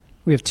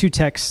We have two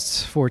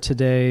texts for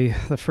today.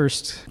 The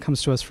first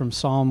comes to us from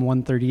Psalm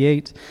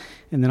 138,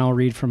 and then I'll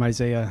read from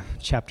Isaiah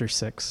chapter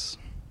 6.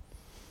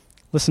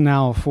 Listen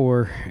now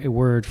for a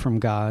word from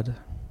God.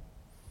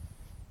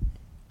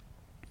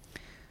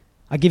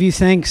 I give you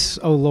thanks,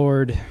 O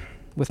Lord,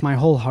 with my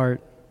whole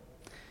heart.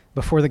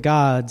 Before the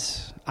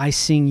gods, I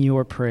sing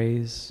your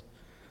praise.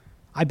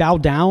 I bow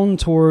down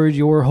toward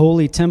your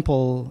holy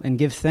temple and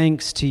give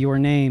thanks to your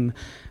name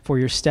for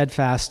your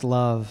steadfast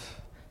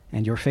love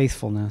and your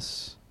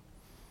faithfulness.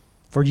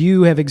 For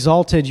you have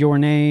exalted your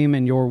name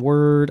and your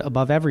word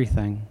above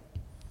everything.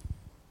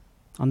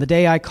 On the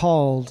day I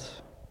called,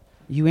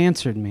 you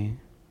answered me.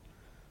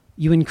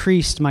 You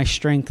increased my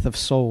strength of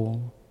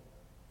soul.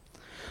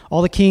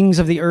 All the kings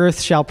of the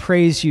earth shall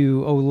praise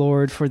you, O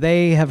Lord, for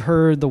they have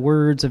heard the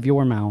words of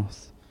your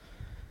mouth.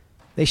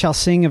 They shall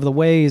sing of the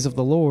ways of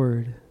the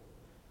Lord,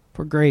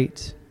 for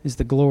great is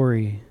the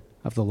glory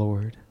of the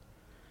Lord.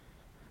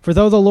 For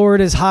though the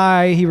Lord is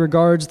high, he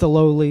regards the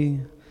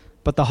lowly,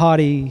 but the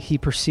haughty he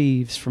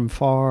perceives from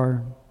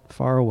far,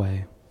 far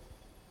away.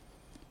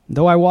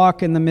 Though I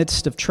walk in the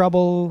midst of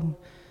trouble,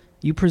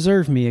 you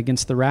preserve me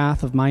against the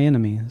wrath of my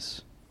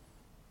enemies.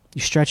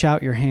 You stretch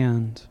out your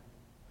hand,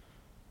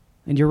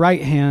 and your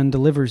right hand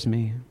delivers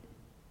me.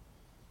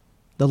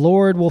 The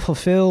Lord will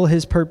fulfill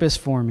his purpose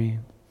for me.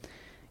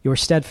 Your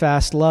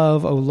steadfast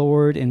love, O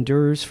Lord,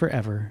 endures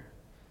forever.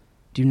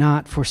 Do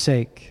not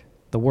forsake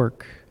the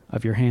work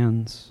of your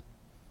hands.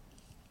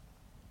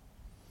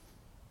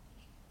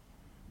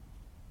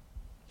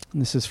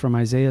 And this is from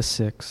Isaiah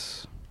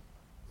 6.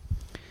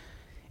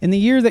 In the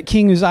year that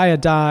King Uzziah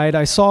died,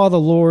 I saw the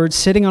Lord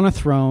sitting on a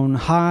throne,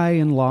 high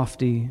and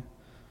lofty.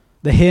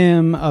 The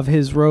hem of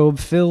his robe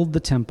filled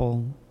the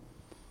temple.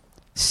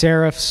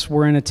 Seraphs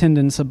were in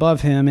attendance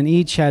above him, and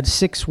each had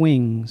 6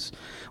 wings.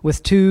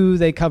 With 2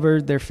 they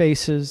covered their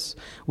faces,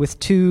 with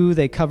 2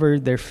 they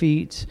covered their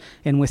feet,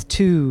 and with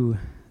 2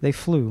 they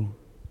flew.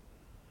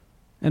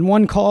 And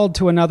one called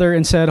to another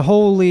and said,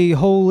 Holy,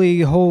 holy,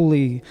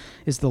 holy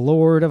is the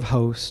Lord of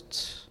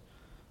hosts.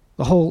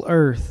 The whole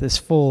earth is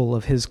full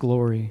of his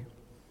glory.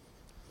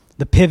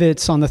 The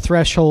pivots on the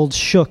threshold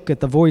shook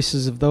at the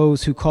voices of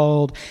those who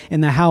called,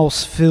 and the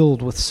house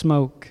filled with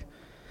smoke.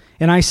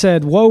 And I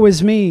said, Woe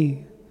is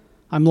me!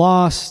 I'm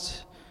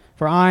lost,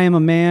 for I am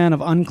a man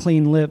of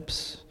unclean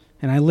lips,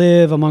 and I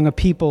live among a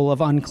people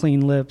of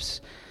unclean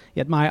lips.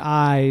 Yet my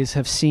eyes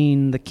have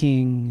seen the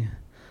King,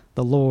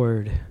 the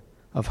Lord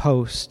of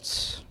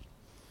hosts.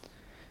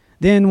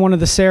 Then one of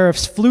the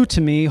seraphs flew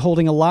to me,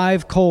 holding a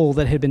live coal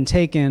that had been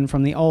taken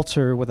from the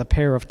altar with a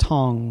pair of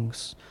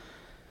tongs.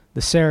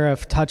 The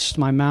seraph touched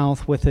my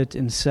mouth with it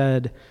and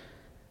said,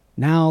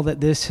 Now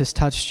that this has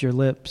touched your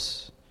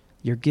lips,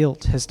 your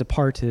guilt has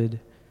departed,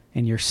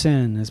 and your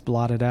sin is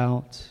blotted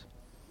out.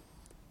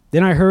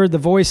 Then I heard the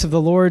voice of the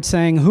Lord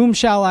saying, Whom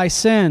shall I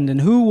send,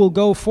 and who will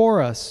go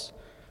for us?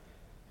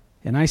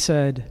 And I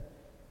said,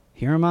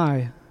 Here am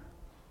I,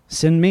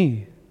 send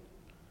me.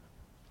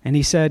 And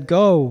he said,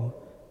 Go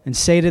and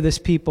say to this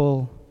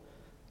people,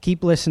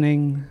 Keep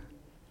listening,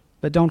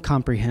 but don't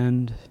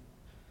comprehend.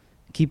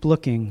 Keep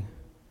looking,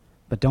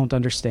 but don't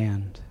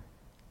understand.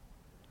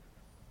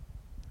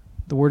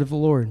 The word of the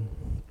Lord.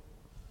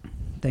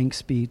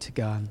 Thanks be to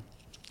God.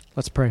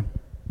 Let's pray.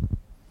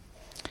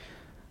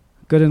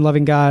 Good and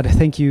loving God,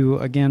 thank you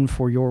again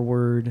for your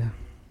word.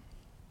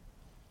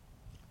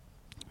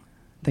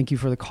 Thank you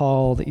for the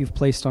call that you've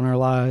placed on our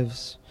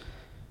lives.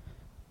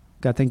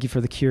 God, thank you for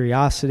the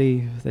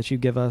curiosity that you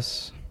give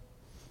us.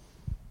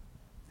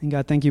 And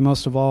God, thank you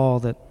most of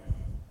all that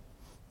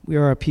we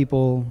are a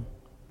people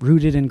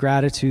rooted in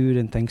gratitude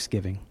and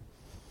thanksgiving.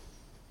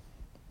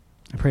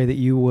 I pray that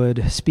you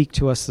would speak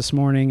to us this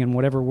morning, and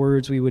whatever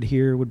words we would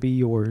hear would be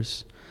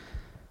yours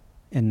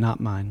and not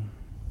mine.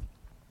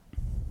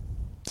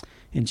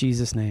 In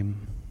Jesus'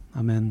 name,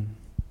 amen.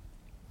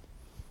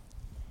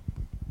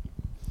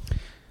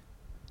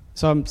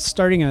 So I'm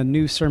starting a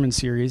new sermon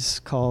series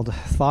called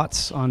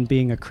Thoughts on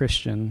Being a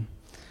Christian.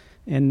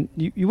 And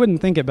you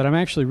wouldn't think it, but I'm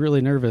actually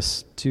really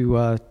nervous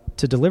to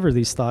deliver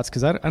these thoughts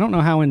because I don't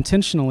know how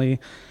intentionally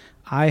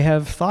I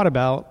have thought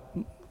about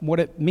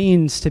what it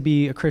means to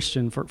be a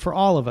Christian for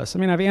all of us. I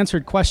mean, I've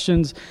answered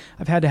questions.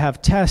 I've had to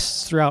have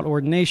tests throughout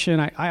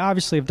ordination. I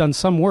obviously have done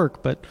some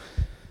work, but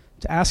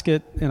to ask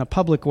it in a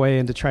public way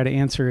and to try to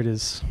answer it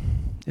is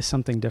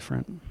something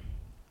different.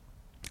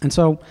 And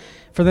so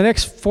for the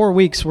next 4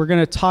 weeks, we're going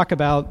to talk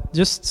about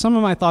just some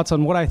of my thoughts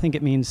on what I think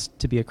it means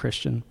to be a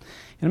Christian.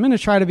 And I'm going to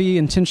try to be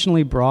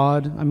intentionally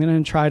broad. I'm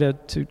going to try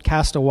to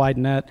cast a wide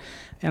net.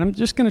 And I'm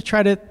just going to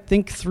try to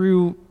think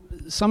through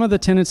some of the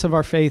tenets of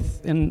our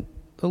faith in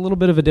a little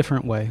bit of a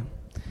different way.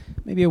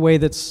 Maybe a way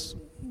that's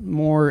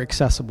more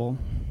accessible.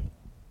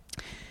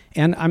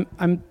 And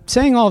I'm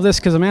saying all of this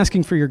because I'm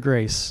asking for your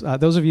grace.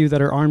 Those of you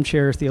that are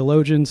armchair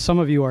theologians, some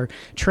of you are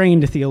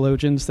trained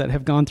theologians that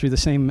have gone through the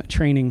same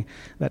training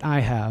that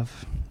I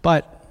have.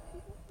 But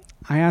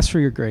I ask for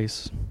your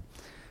grace.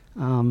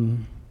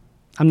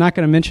 I'm not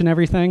going to mention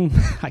everything.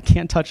 I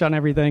can't touch on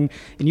everything,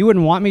 and you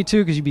wouldn't want me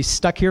to because you'd be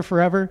stuck here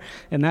forever,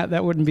 and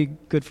that wouldn't be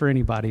good for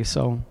anybody.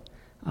 So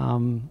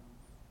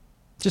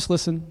just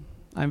listen.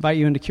 I invite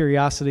you into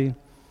curiosity.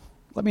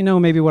 Let me know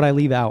maybe what I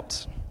leave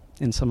out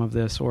in some of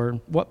this, or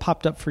what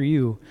popped up for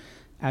you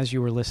as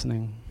you were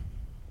listening.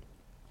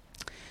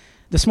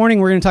 This morning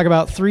we're going to talk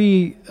about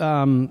three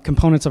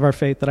components of our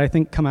faith that I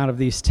think come out of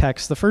these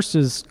texts. The first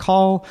is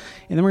call,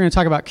 and then we're going to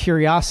talk about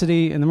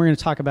curiosity, and then we're going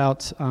to talk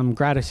about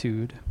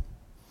gratitude.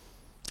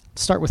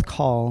 Let's start with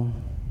call.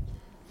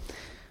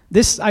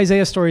 This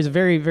Isaiah story is a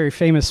very, very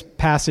famous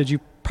passage.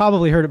 You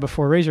probably heard it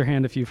before. Raise your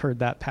hand if you've heard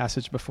that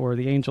passage before.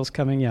 The angels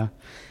coming, yeah.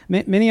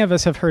 Many of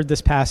us have heard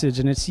this passage,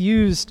 and it's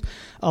used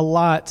a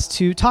lot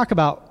to talk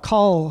about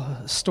call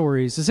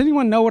stories. Does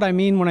anyone know what I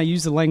mean when I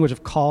use the language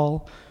of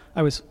call?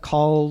 I was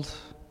called.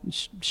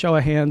 Show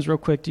of hands real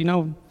quick. Do you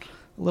know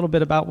a little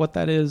bit about what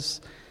that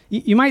is?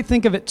 You might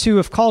think of it, too,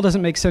 if call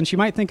doesn't make sense, you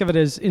might think of it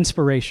as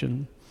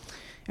inspiration.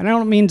 And I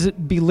don't mean to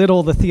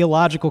belittle the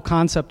theological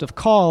concept of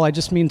call. I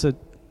just mean to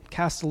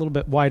cast a little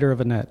bit wider of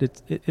a net.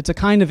 It's a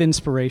kind of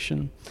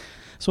inspiration.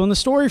 So in the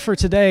story for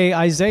today,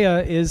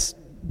 Isaiah is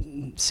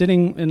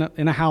sitting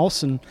in a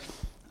house and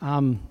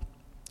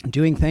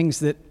doing things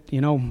that,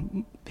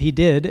 he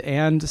did,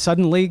 and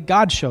suddenly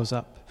God shows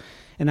up.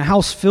 And the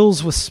house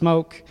fills with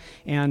smoke,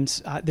 and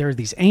there are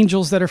these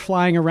angels that are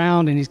flying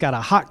around, and he's got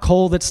a hot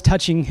coal that's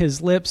touching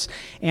his lips.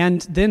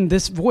 And then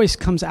this voice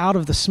comes out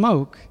of the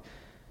smoke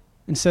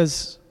and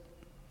says,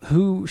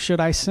 "Who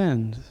should I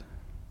send?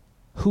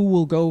 Who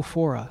will go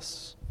for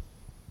us?"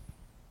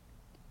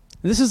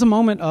 This is a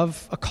moment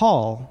of a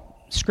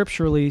call,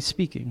 scripturally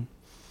speaking.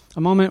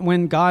 A moment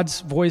when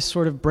God's voice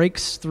sort of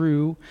breaks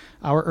through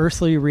our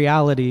earthly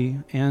reality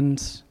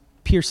and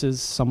pierces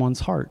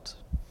someone's heart.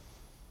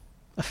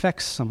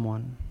 Affects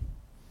someone.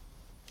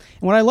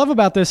 And what I love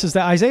about this is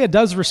that Isaiah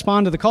does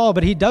respond to the call,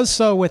 but he does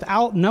so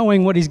without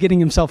knowing what he's getting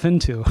himself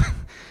into.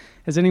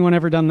 Has anyone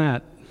ever done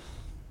that?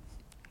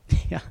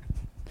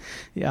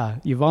 Yeah.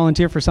 You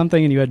volunteer for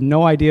something and you had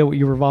no idea what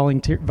you were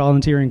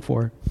volunteering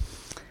for.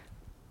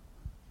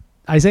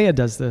 Isaiah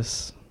does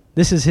this.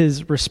 This is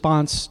his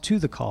response to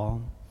the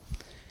call.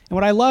 And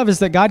what I love is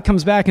that God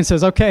comes back and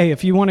says, okay,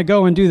 if you want to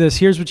go and do this,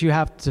 here's what you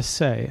have to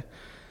say.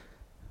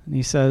 And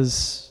he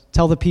says,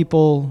 tell the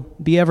people,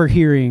 be ever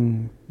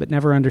hearing, but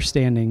never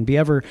understanding. Be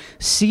ever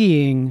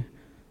seeing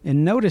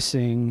and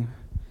noticing,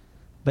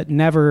 but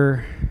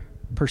never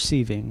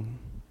perceiving.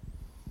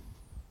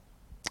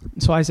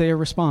 So Isaiah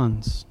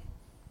responds,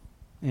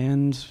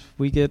 and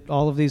we get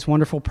all of these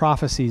wonderful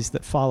prophecies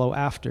that follow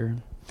after.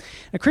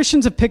 Now,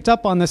 Christians have picked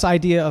up on this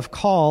idea of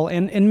call,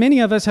 and many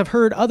of us have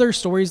heard other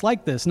stories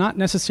like this, not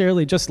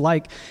necessarily just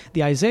like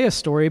the Isaiah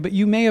story, but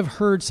you may have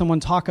heard someone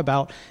talk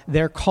about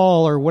their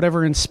call or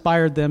whatever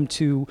inspired them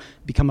to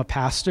become a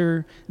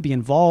pastor, be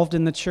involved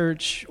in the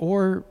church,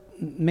 or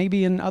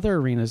maybe in other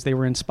arenas they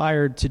were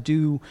inspired to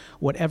do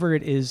whatever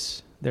it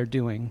is they're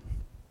doing.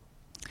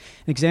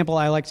 An example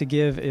I like to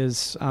give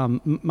is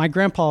my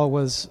grandpa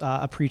was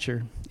a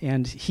preacher,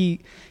 and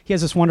he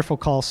has this wonderful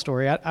call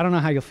story. I don't know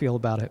how you'll feel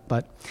about it,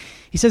 but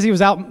he says he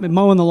was out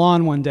mowing the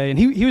lawn one day, and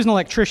he was an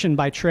electrician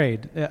by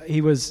trade. He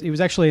was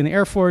actually in the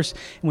Air Force,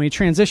 and when he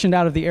transitioned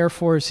out of the Air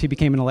Force, he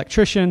became an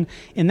electrician,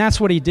 and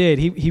that's what he did.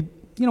 He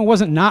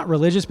wasn't not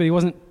religious, but he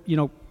wasn't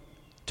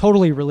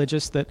totally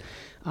religious that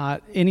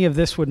any of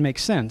this would make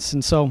sense.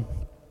 And so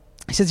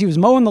he says he was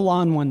mowing the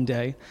lawn one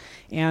day,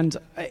 and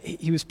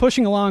he was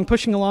pushing along,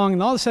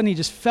 and all of a sudden he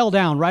just fell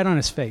down right on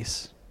his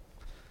face.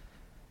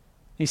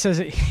 He says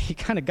he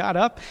kind of got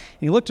up,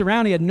 and he looked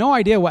around. He had no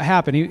idea what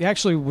happened. He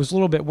actually was a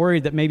little bit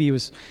worried that maybe he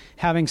was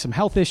having some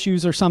health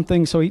issues or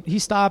something. So he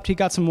stopped, he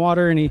got some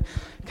water, and he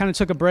kind of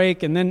took a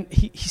break. And then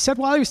he said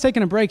while he was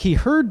taking a break, he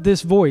heard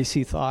this voice,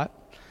 he thought,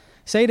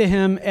 say to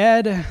him,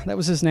 "Ed," that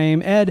was his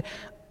name, "Ed,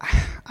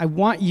 I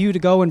want you to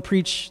go and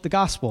preach the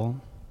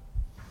gospel."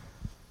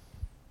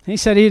 And he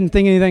said he didn't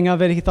think anything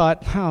of it. He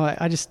thought,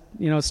 I just,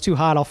 it's too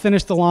hot. I'll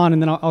finish the lawn and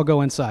then I'll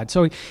go inside.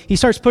 So he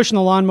starts pushing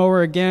the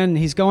lawnmower again.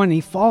 He's going and he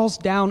falls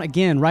down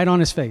again right on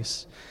his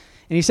face.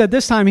 And he said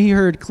this time he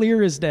heard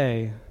clear as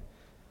day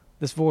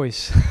this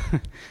voice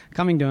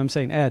coming to him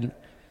saying, "Ed,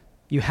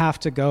 you have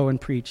to go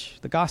and preach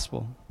the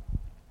gospel."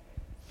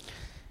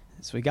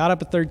 So he got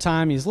up a third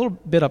time. He's a little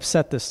bit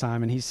upset this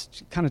time, and he's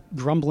kind of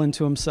grumbling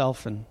to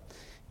himself and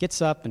gets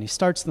up and he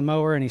starts the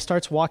mower and he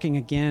starts walking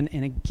again,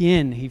 and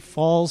again he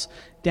falls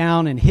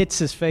down and hits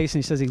his face,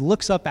 and he says he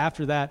looks up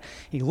after that,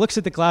 he looks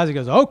at the clouds, he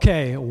goes,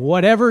 "Okay,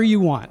 whatever you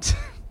want."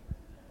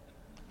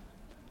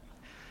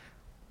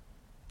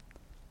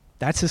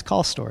 That's his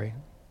call story.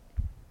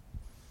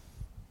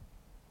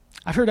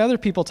 I've heard other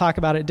people talk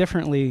about it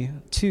differently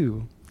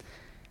too.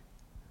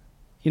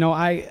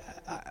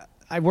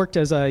 I worked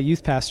as a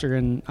youth pastor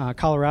in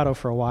Colorado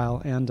for a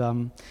while,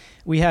 and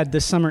we had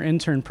this summer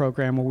intern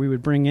program where we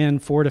would bring in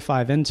 4 to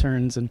 5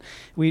 interns, and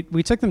we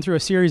took them through a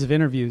series of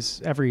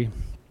interviews every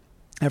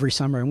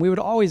summer, and we would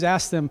always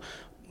ask them,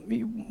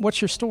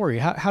 what's your story?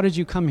 How did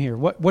you come here?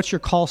 What's your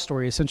call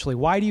story, essentially?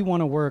 Why do you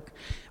want to work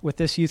with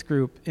this youth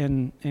group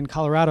in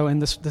Colorado?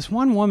 And this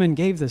one woman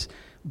gave this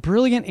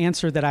brilliant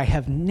answer that I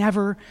have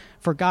never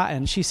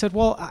forgotten. She said,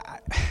 well,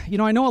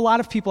 I know a lot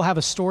of people have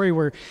a story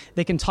where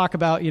they can talk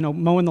about,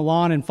 mowing the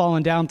lawn and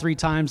falling down 3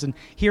 times and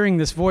hearing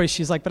this voice.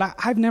 She's like, but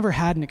I've never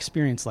had an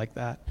experience like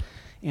that.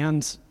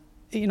 And,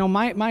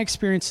 my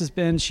experience has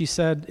been, she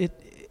said,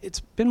 it's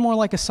been more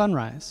like a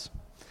sunrise.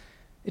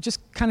 It just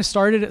kind of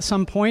started at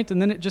some point, and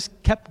then it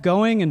just kept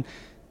going, and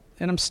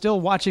I'm still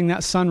watching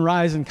that sun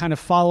rise and kind of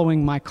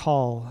following my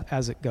call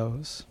as it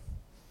goes.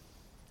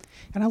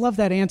 And I love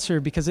that answer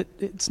because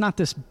it's not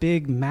this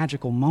big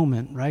magical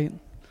moment, right?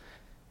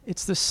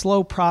 It's this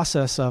slow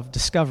process of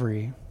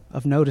discovery,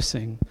 of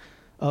noticing,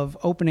 of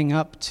opening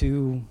up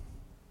to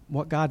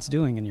what God's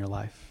doing in your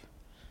life.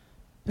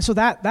 And so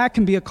that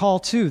can be a call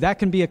too. That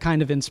can be a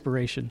kind of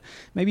inspiration.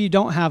 Maybe you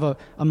don't have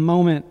a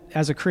moment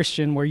as a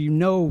Christian where you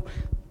know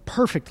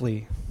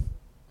perfectly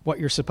what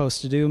you're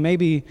supposed to do.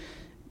 Maybe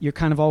you're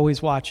kind of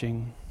always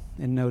watching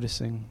and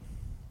noticing.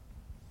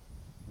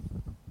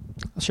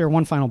 I'll share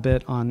one final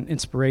bit on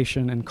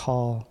inspiration and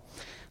call.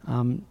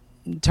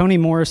 Toni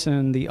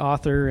Morrison, the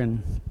author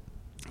and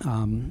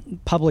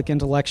public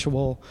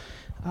intellectual,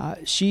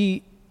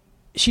 she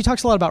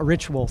talks a lot about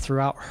ritual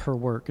throughout her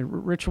work.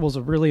 And ritual is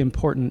a really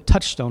important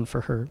touchstone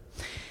for her.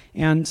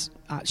 And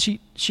she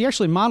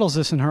actually models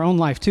this in her own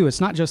life too.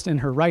 It's not just in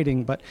her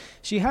writing, but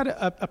she had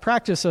a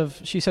practice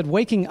of, she said,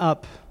 waking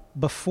up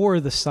before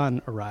the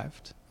sun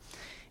arrived.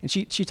 And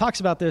she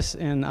talks about this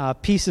in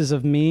Pieces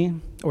of Me,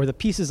 or The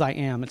Pieces I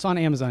Am. It's on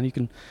Amazon. You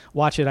can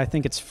watch it. I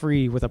think it's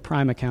free with a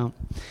Prime account.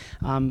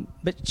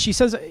 But she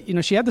says,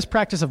 she had this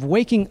practice of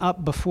waking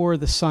up before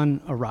the sun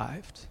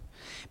arrived.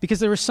 Because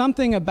there was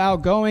something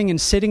about going and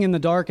sitting in the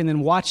dark and then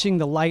watching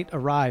the light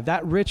arrive,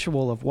 that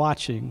ritual of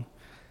watching,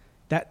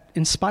 that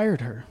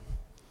inspired her.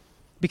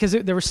 Because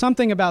there was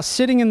something about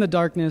sitting in the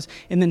darkness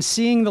and then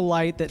seeing the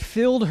light that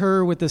filled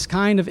her with this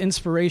kind of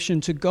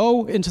inspiration to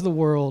go into the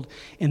world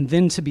and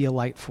then to be a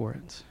light for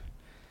it.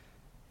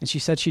 And she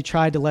said she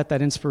tried to let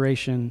that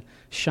inspiration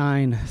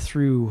shine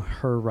through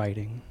her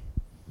writing.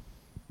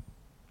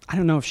 I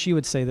don't know if she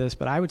would say this,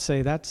 but I would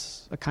say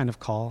that's a kind of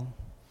call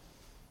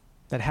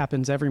that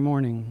happens every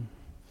morning.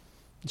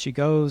 She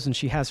goes and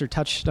she has her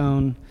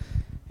touchstone,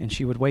 and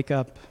she would wake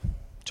up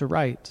to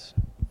write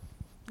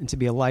and to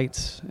be a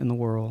light in the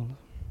world.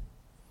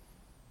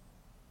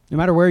 No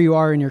matter where you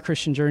are in your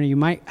Christian journey, you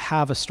might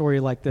have a story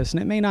like this,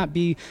 and it may not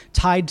be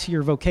tied to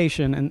your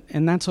vocation,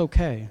 and that's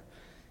okay.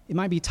 It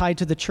might be tied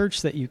to the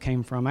church that you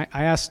came from. I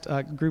asked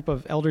a group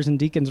of elders and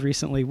deacons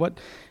recently,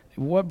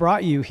 what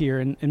brought you here?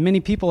 And many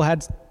people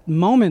had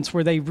moments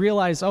where they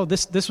realized, oh,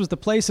 this was the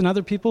place, and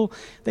other people,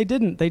 they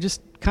didn't. They just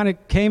kind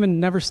of came and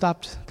never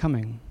stopped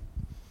coming.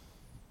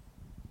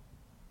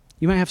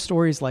 You might have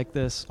stories like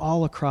this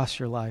all across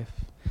your life,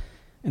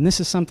 and this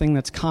is something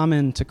that's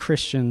common to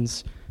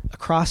Christians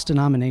across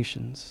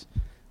denominations,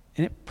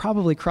 and it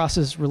probably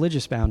crosses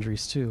religious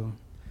boundaries too.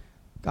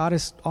 God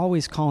is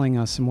always calling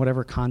us in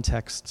whatever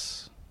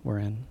contexts we're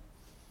in.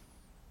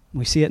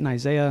 We see it in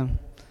Isaiah.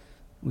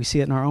 We see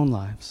it in our own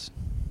lives.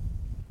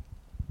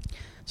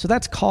 So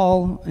that's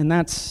call, and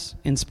that's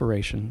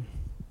inspiration.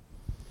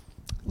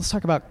 Let's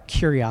talk about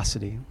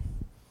curiosity.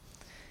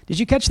 Did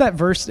you catch that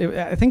verse?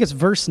 I think it's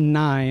verse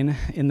 9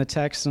 in the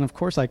text, and of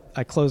course I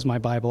closed my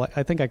Bible.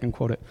 I think I can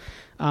quote it.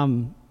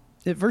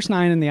 Verse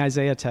 9 in the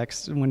Isaiah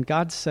text, when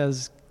God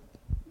says,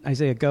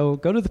 Isaiah, go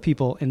to the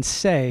people and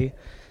say,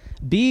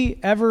 be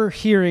ever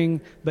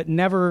hearing, but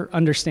never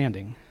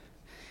understanding.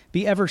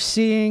 Be ever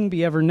seeing,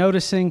 be ever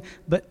noticing,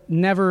 but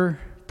never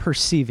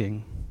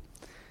perceiving.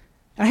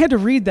 And I had to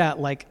read that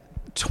like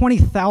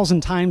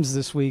 20,000 times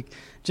this week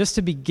just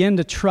to begin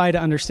to try to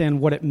understand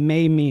what it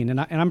may mean.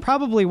 And I'm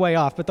probably way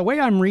off, but the way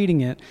I'm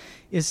reading it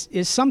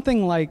is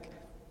something like,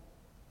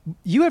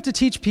 you have to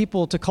teach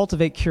people to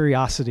cultivate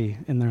curiosity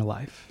in their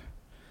life.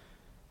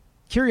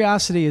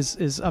 Curiosity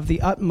is of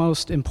the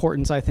utmost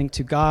importance, I think,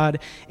 to God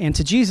and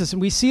to Jesus.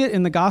 And we see it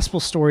in the gospel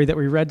story that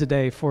we read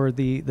today for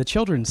the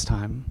children's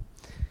time.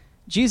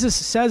 Jesus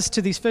says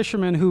to these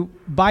fishermen who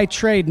by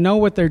trade know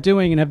what they're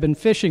doing and have been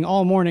fishing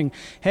all morning,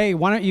 hey,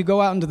 why don't you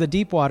go out into the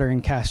deep water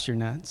and cast your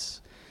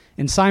nets?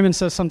 And Simon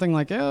says something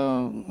like,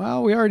 oh,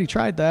 well, we already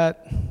tried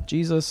that,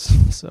 Jesus,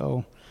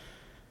 so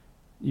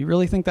you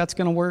really think that's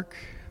going to work?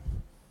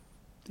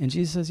 And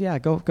Jesus says, yeah,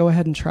 go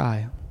ahead and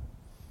try.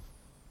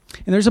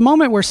 And there's a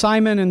moment where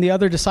Simon and the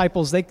other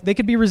disciples, they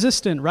could be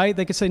resistant, right?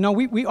 They could say, no,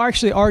 we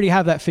actually already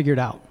have that figured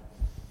out.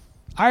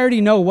 I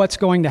already know what's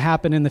going to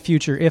happen in the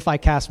future if I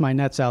cast my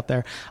nets out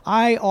there.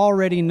 I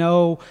already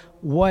know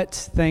what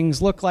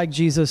things look like,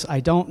 Jesus. I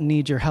don't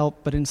need your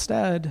help. But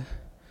instead,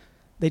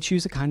 they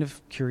choose a kind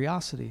of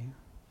curiosity.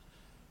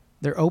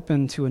 They're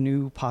open to a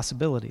new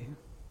possibility.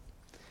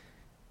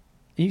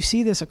 And you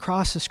see this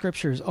across the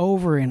scriptures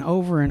over and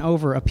over and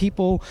over, a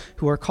people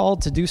who are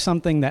called to do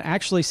something that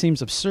actually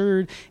seems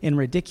absurd and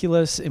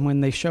ridiculous, and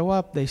when they show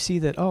up, they see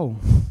that, oh,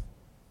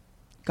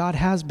 God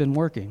has been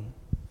working.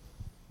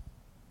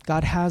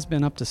 God has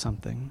been up to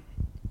something.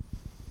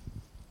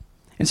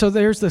 And so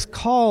there's this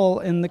call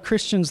in the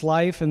Christian's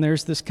life, and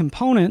there's this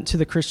component to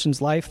the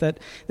Christian's life that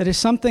is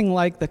something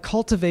like the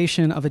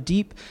cultivation of a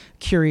deep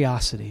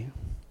curiosity.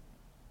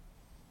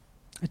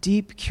 A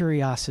deep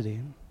curiosity,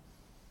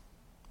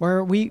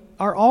 where we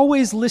are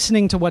always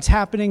listening to what's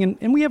happening,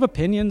 and we have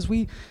opinions,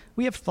 we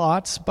have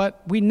thoughts,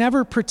 but we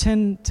never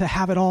pretend to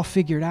have it all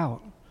figured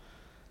out.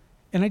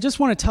 And I just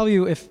want to tell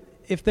you,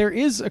 if there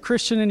is a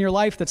Christian in your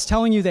life that's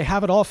telling you they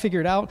have it all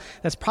figured out,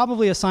 that's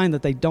probably a sign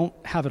that they don't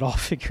have it all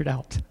figured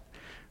out.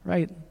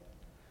 Right?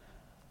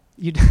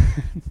 I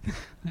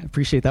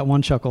appreciate that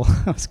one chuckle.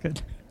 That was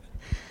good.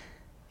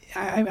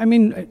 I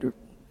mean,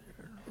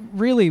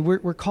 really,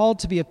 we're called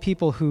to be a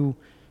people who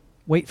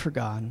wait for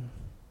God,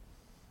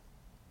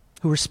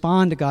 who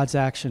respond to God's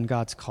action,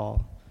 God's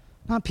call.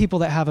 Not people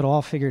that have it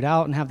all figured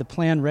out and have the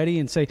plan ready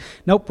and say,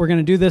 nope, we're going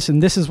to do this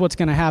and this is what's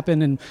going to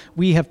happen and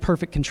we have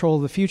perfect control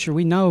of the future.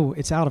 We know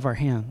it's out of our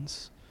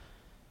hands.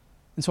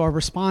 And so our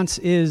response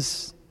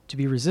is to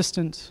be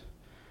resistant,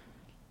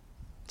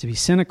 to be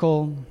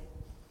cynical,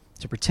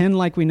 to pretend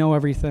like we know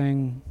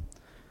everything.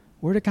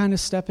 We're to kind of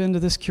step into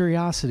this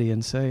curiosity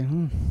and say,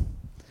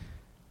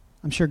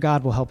 I'm sure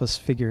God will help us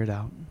figure it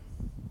out.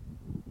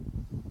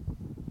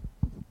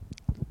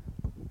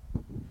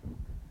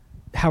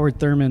 Howard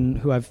Thurman,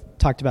 who I've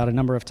talked about a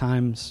number of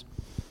times,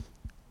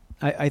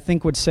 I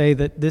think would say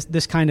that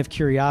this kind of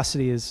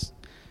curiosity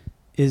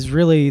is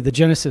really the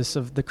genesis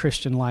of the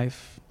Christian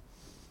life.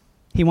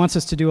 He wants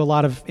us to do a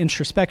lot of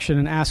introspection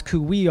and ask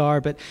who we are,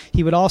 but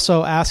he would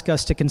also ask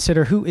us to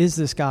consider, who is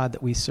this God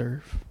that we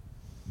serve?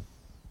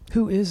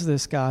 Who is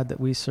this God that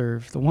we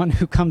serve? The one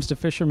who comes to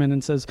fishermen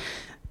and says,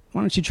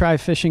 why don't you try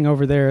fishing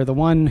over there? The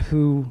one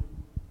who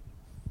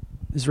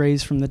is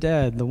raised from the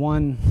dead, the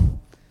one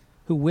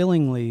who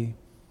willingly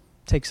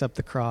takes up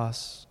the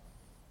cross.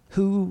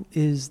 Who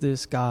is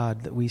this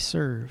God that we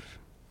serve?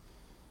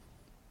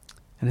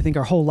 And I think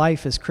our whole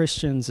life as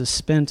Christians is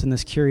spent in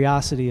this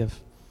curiosity of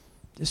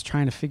just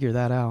trying to figure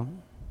that out.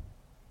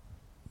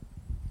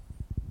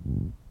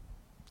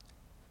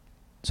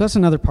 So that's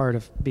another part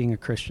of being a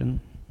Christian.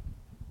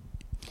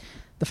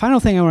 The final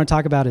thing I want to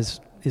talk about is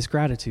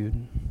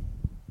gratitude.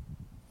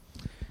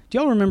 Do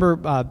y'all remember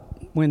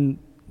when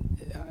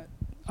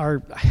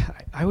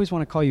I always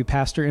want to call you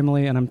Pastor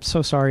Emily, and I'm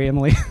so sorry,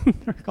 Emily,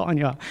 for calling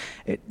you out.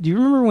 Do you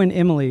remember when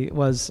Emily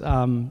was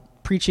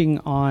preaching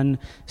on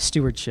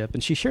stewardship?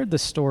 And she shared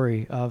this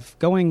story of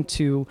going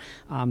to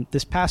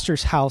this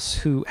pastor's house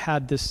who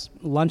had this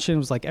luncheon. It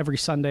was like every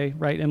Sunday,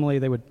 right, Emily?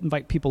 They would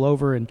invite people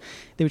over, and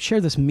they would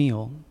share this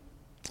meal.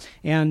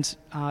 And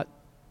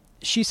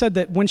she said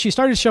that when she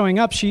started showing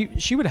up,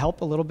 she would help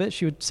a little bit.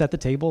 She would set the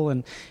table,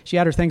 and she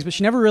had her things, but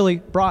she never really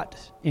brought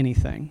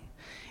anything.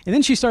 And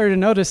then she started to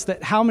notice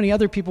that how many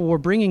other people were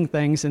bringing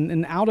things,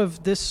 and out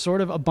of this sort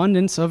of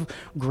abundance of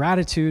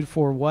gratitude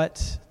for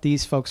what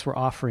these folks were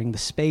offering, the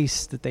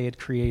space that they had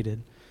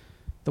created,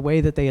 the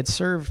way that they had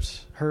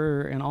served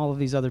her and all of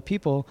these other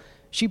people,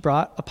 she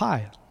brought a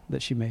pie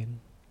that she made.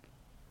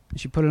 And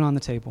she put it on the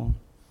table.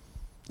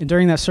 And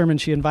during that sermon,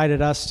 she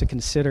invited us to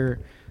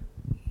consider,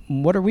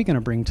 what are we going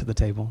to bring to the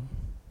table?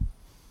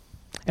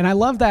 And I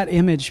love that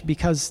image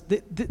because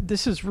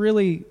this is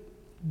really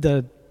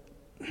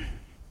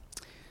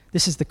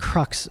This is the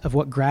crux of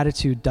what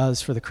gratitude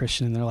does for the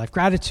Christian in their life.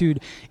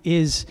 Gratitude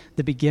is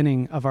the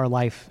beginning of our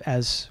life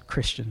as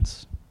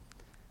Christians.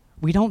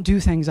 We don't do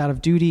things out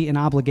of duty and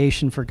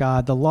obligation for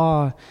God. The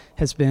law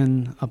has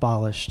been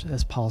abolished,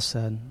 as Paul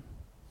said.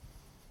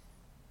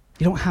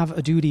 You don't have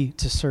a duty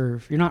to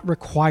serve. You're not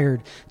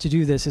required to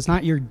do this. It's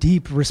not your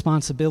deep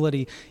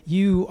responsibility.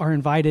 You are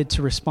invited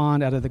to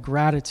respond out of the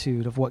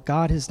gratitude of what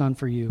God has done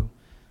for you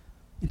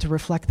and to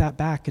reflect that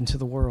back into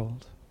the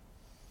world.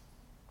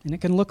 And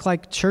it can look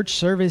like church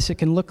service. It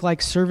can look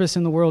like service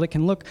in the world. It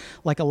can look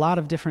like a lot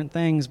of different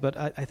things. But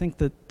I think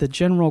that the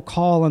general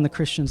call on the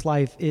Christian's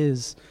life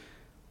is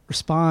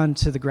respond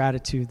to the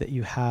gratitude that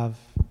you have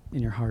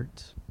in your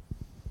heart.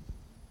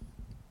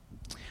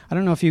 I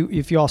don't know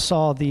if you all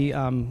saw the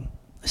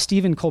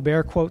Stephen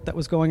Colbert quote that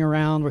was going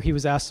around where he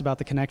was asked about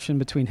the connection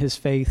between his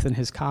faith and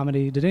his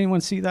comedy. Did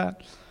anyone see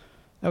that?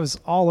 That was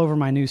all over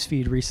my news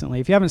feed recently.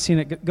 If you haven't seen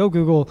it, go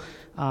Google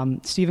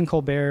Stephen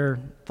Colbert,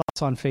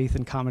 thoughts on faith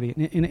and comedy,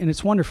 and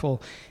it's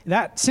wonderful.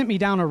 That sent me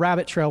down a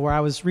rabbit trail where I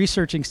was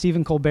researching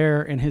Stephen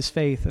Colbert and his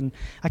faith, and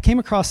I came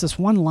across this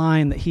one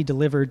line that he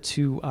delivered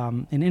to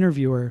an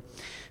interviewer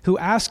who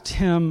asked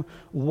him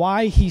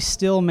why he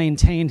still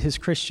maintained his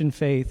Christian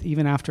faith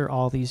even after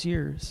all these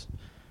years.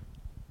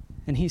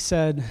 And he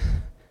said,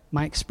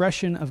 "My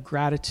expression of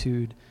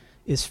gratitude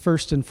is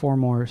first and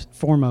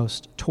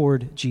foremost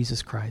toward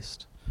Jesus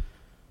Christ."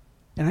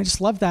 And I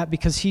just love that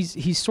because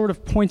he's sort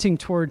of pointing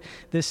toward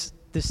this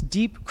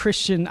deep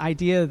Christian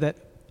idea that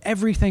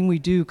everything we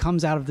do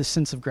comes out of this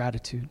sense of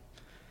gratitude.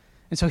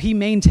 And so he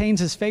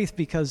maintains his faith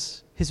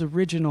because his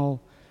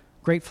original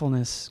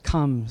gratefulness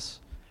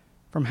comes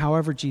from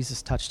however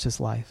Jesus touched his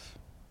life.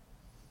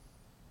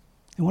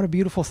 And what a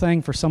beautiful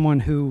thing for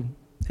someone who,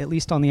 at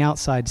least on the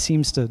outside,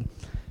 seems to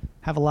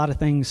have a lot of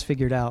things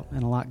figured out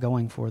and a lot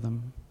going for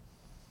them.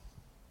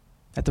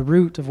 At the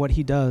root of what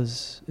he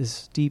does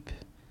is deep,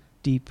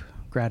 deep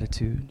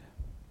gratitude.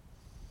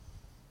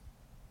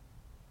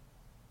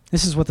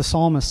 This is what the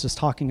psalmist is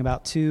talking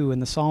about too in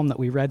the psalm that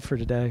we read for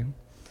today.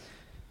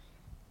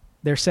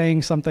 They're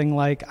saying something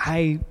like,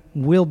 I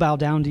will bow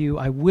down to you,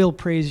 I will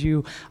praise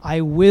you, I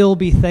will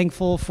be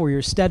thankful for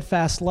your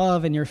steadfast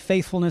love and your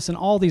faithfulness and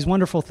all these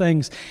wonderful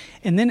things.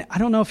 And then, I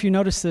don't know if you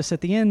noticed this,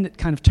 at the end it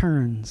kind of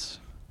turns.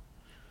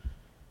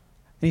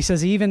 And he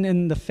says, even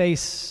in the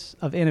face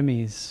of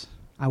enemies,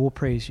 I will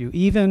praise you.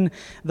 Even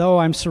though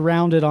I'm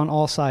surrounded on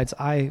all sides,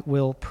 I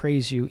will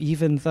praise you.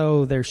 Even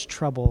though there's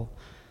trouble,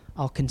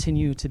 I'll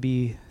continue to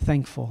be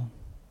thankful.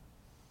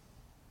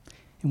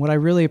 And what I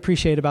really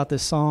appreciate about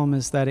this psalm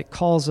is that it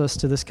calls us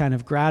to this kind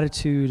of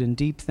gratitude and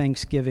deep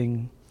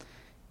thanksgiving,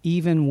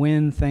 even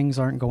when things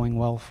aren't going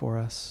well for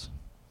us.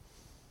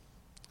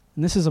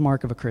 And this is a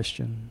mark of a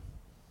Christian.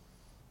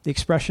 The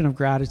expression of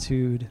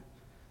gratitude,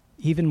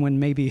 even when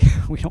maybe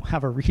we don't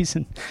have a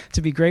reason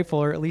to be grateful,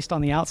 or at least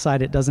on the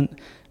outside, it doesn't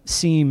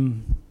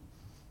seem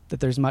that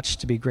there's much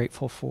to be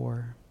grateful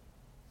for.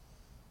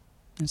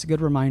 It's a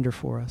good reminder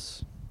for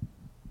us.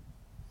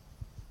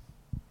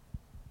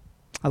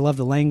 I love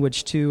the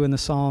language, too, in the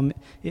psalm.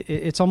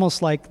 It's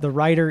almost like the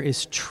writer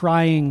is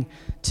trying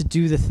to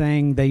do the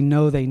thing they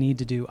know they need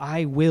to do.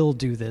 I will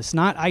do this.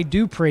 Not I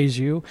do praise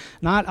you.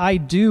 Not I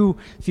do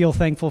feel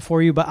thankful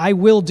for you, but I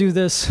will do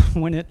this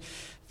when it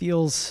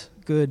feels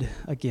good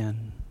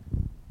again.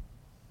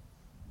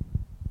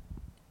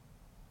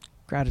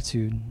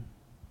 Gratitude.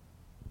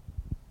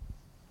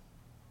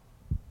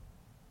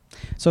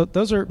 So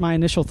those are my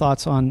initial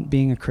thoughts on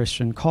being a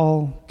Christian.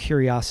 Call,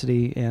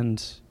 curiosity,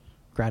 and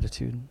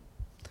gratitude.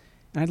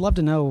 And I'd love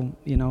to know,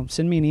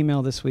 send me an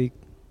email this week.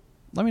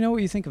 Let me know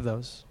what you think of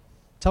those.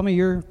 Tell me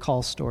your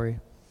call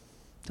story.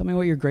 Tell me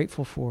what you're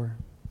grateful for.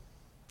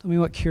 Tell me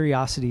what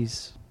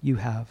curiosities you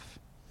have.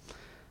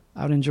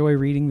 I would enjoy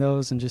reading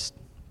those and just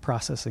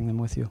processing them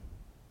with you.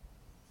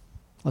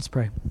 Let's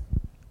pray.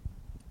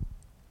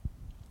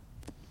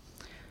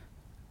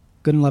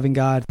 Good and loving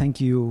God, thank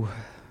you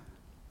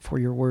for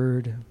your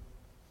word.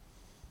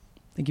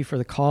 Thank you for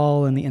the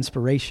call and the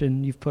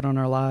inspiration you've put on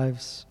our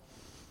lives.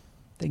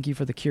 Thank you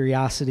for the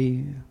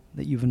curiosity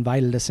that you've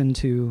invited us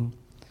into.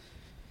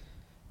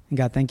 And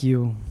God, thank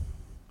you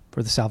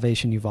for the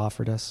salvation you've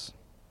offered us.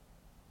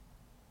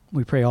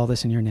 We pray all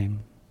this in your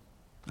name.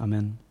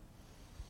 Amen.